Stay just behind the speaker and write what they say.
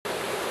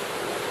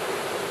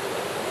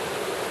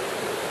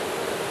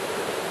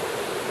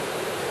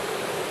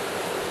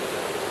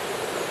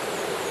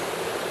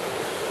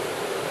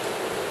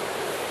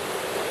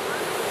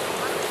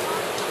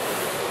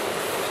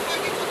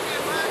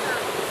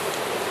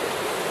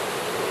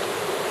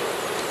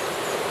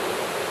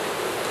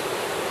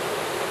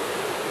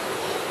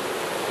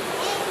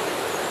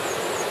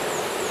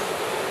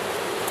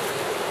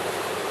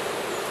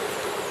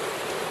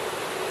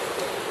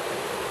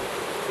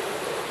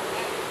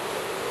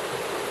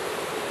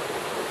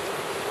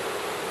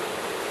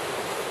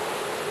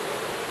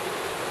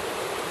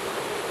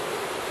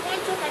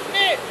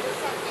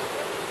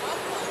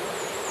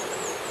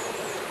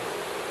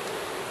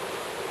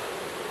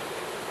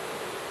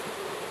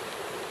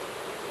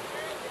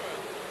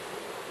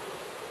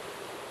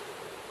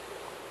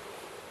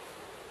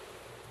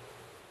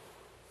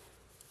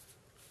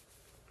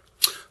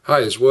Hi,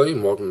 it's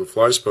William. Welcome to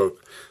FlySpoke.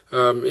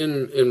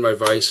 In my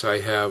vise I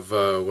have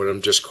what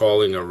I'm just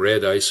calling a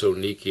red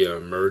Isonychia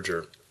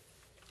merger.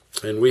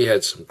 And we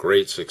had some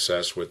great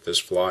success with this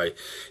fly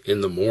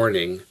in the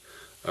morning,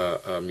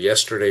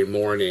 yesterday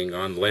morning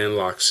on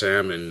landlocked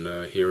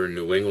salmon here in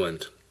New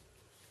England.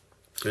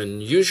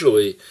 And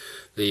usually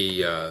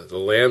the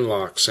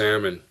landlocked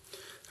salmon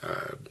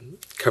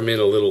come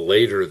in a little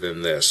later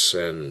than this,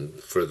 and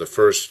for the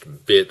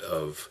first bit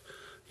of,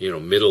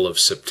 middle of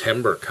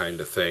September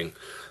kind of thing,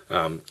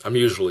 I'm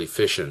usually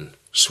fishing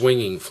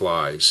swinging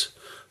flies,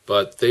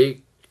 but they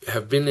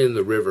have been in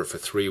the river for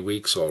 3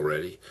 weeks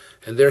already,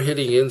 and they're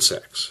hitting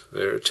insects.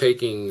 They're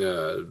taking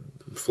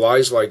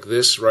flies like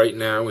this right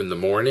now in the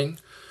morning,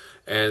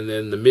 and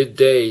then the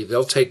midday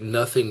they'll take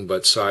nothing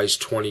but size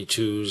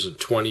 22s and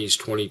 20s,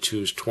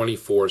 22s,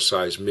 24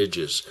 size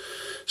midges.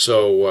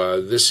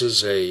 So this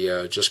is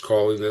just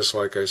calling this,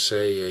 like I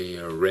say,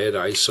 a red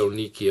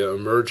Isonychia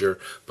emerger,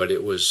 but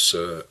it was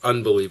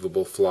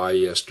unbelievable fly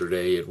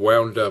yesterday. It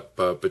wound up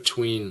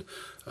between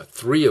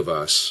 3 of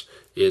us.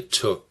 It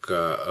took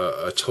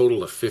a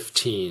total of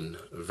 15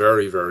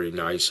 very, very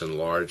nice and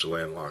large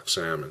landlocked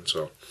salmon.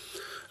 So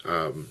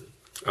I'm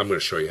going to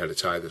show you how to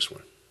tie this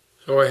one.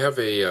 So I have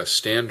a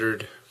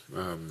standard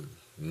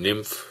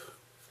nymph,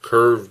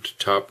 curved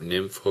top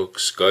nymph hook,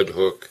 scud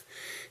hook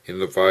in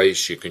the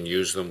vise. You can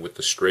use them with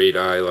the straight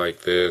eye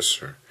like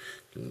this, or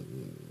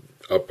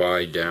up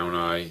eye, down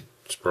eye.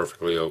 It's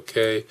perfectly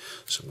okay.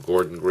 Some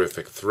Gordon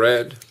Griffith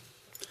thread.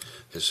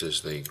 This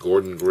is the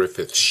Gordon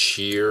Griffith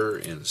shear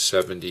in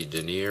 70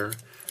 denier.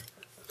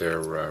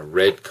 They're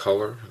red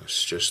color.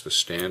 It's just the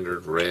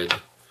standard red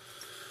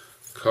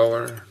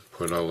color.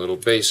 Put a little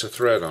base of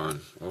thread on.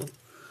 Oh.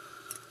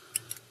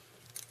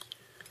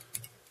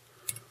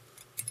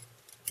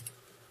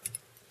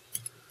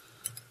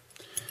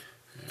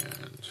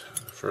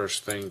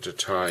 First thing to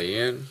tie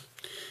in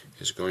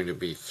is going to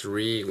be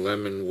 3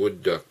 lemon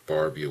wood duck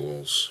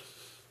barbules.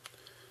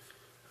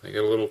 They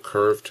get a little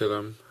curve to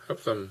them.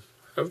 Have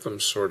them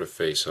sort of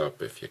face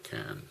up if you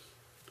can.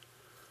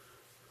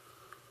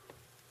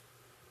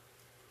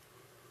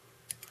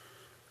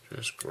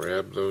 Just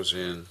grab those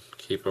in,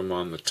 keep them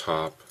on the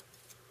top.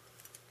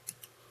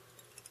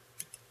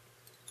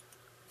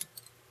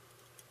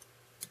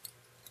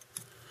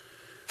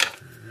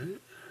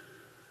 Alright.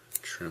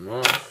 Trim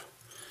off.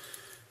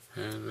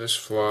 And this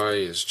fly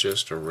is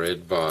just a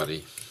red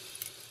body.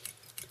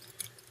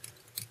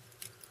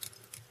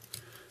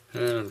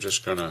 And I'm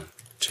just going to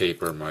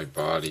taper my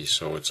body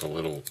so it's a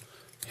little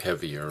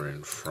heavier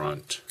in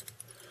front.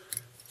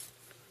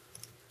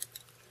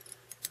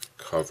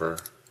 Cover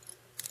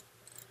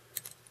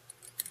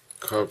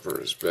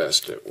as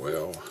best it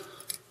will.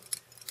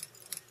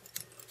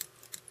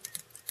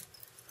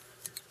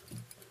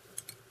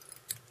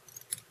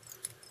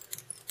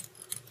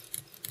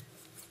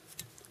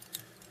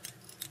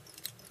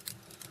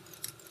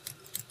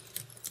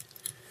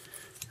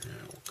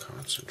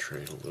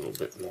 Concentrate a little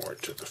bit more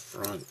to the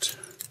front,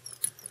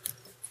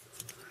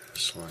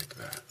 just like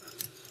that.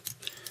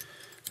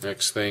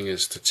 Next thing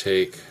is to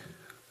take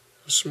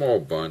a small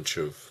bunch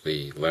of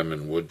the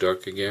lemon wood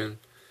duck again,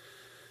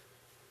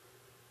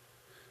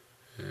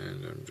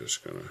 and I'm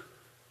just going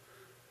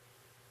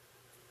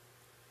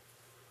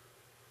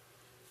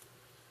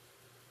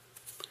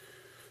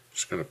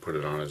to put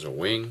it on as a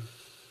wing,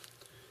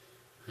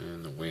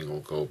 and the wing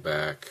will go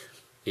back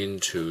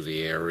into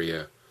the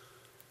area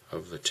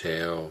of the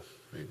tail.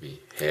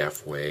 Maybe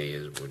halfway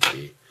would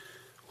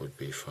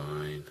be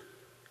fine.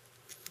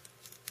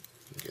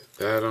 Get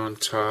that on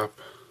top.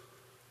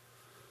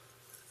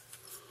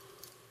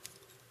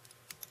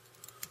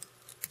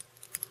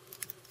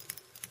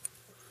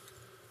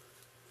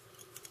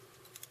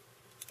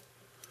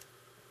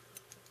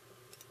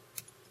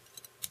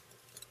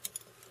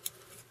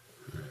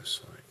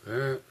 Just like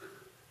that.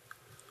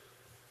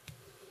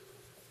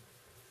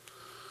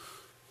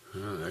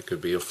 That could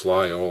be a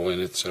fly all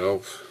in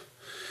itself.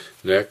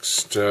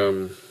 Next,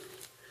 I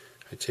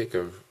take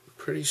a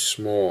pretty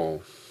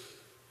small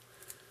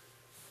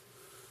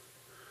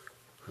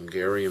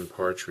Hungarian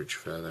partridge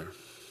feather,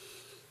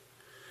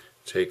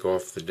 take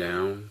off the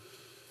down,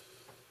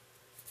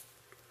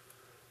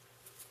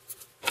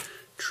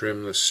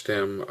 trim the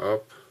stem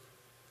up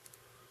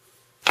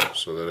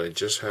so that I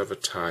just have a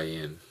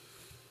tie-in,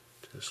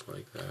 just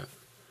like that.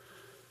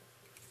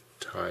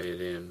 Tie it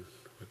in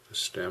with the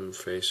stem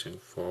facing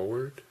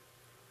forward.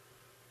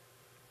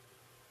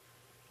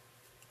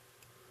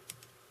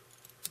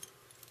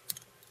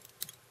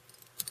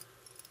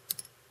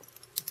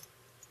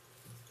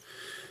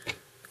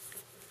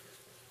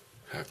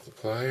 Hackle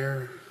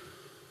plier.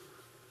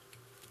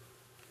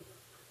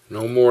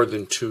 No more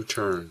than 2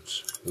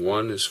 turns.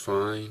 1 is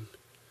fine.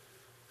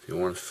 If you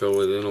want to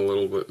fill it in a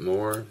little bit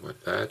more,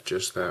 but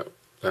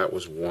that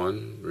was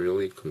 1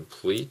 really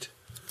complete.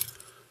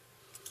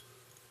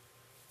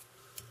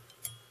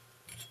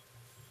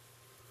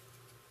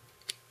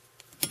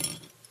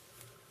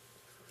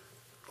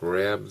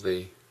 Grab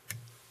the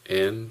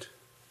end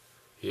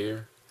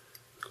here,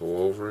 go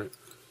over it.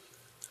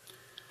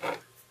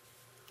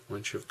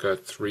 Once you've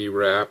got 3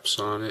 wraps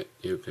on it,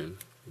 you can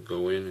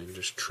go in and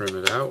just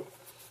trim it out.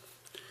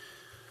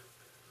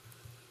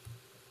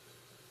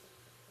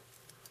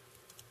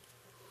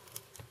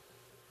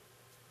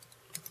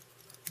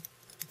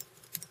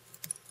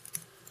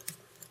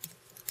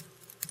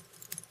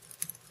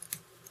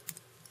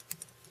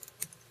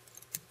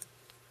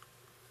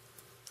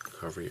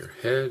 Cover your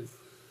head.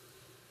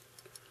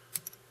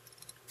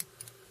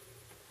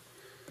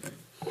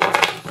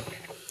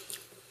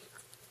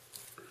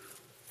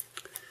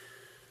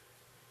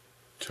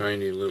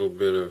 Tiny little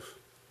bit of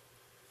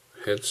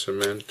head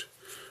cement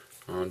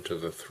onto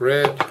the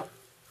thread,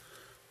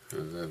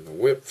 and then the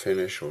whip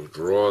finish will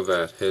draw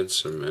that head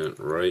cement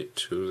right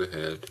to the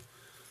head.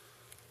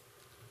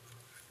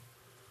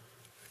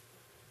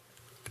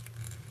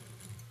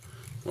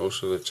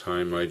 Most of the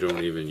time I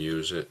don't even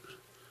use it.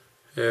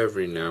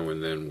 Every now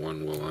and then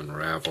one will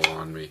unravel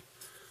on me.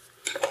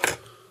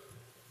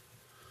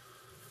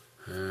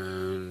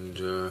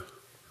 And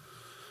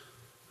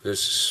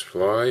this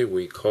fly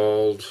we're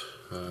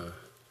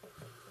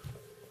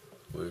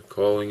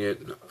calling it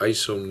an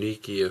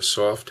Isonychia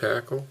soft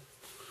hackle,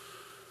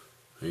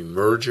 a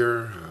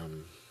merger.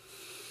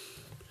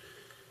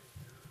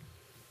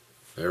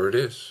 There it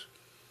is.